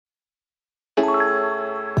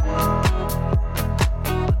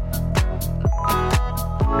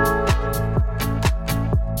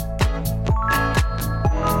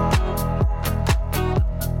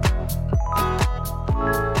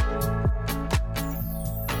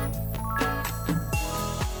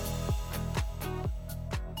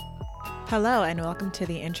Hello, and welcome to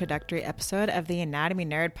the introductory episode of the Anatomy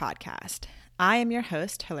Nerd podcast. I am your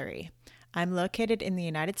host, Hillary. I'm located in the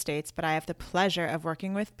United States, but I have the pleasure of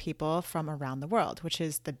working with people from around the world, which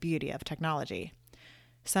is the beauty of technology.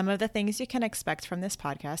 Some of the things you can expect from this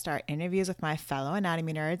podcast are interviews with my fellow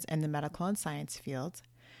anatomy nerds in the medical and science fields,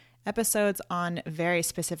 episodes on very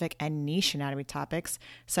specific and niche anatomy topics,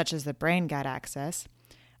 such as the brain gut axis,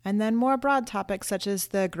 and then more broad topics such as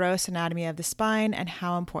the gross anatomy of the spine and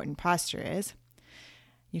how important posture is.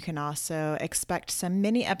 You can also expect some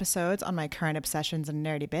mini episodes on my current obsessions and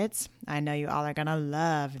nerdy bits. I know you all are going to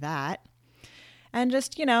love that. And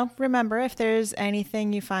just, remember, if there's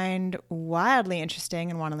anything you find wildly interesting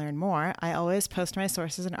and want to learn more, I always post my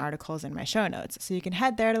sources and articles in my show notes, so you can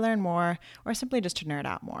head there to learn more or simply just to nerd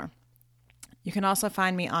out more. You can also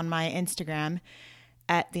find me on my Instagram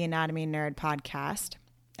at the Anatomy Nerd Podcast,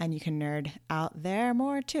 and you can nerd out there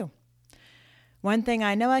more too. One thing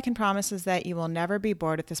I know I can promise is that you will never be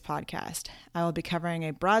bored with this podcast. I will be covering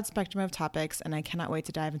a broad spectrum of topics, and I cannot wait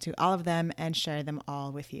to dive into all of them and share them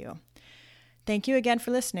all with you. Thank you again for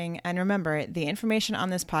listening, and remember, the information on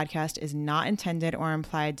this podcast is not intended or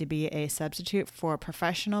implied to be a substitute for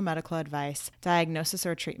professional medical advice, diagnosis,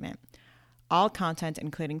 or treatment. All content,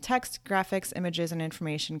 including text, graphics, images, and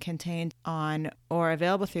information contained on or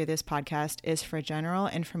available through this podcast, is for general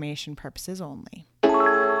information purposes only.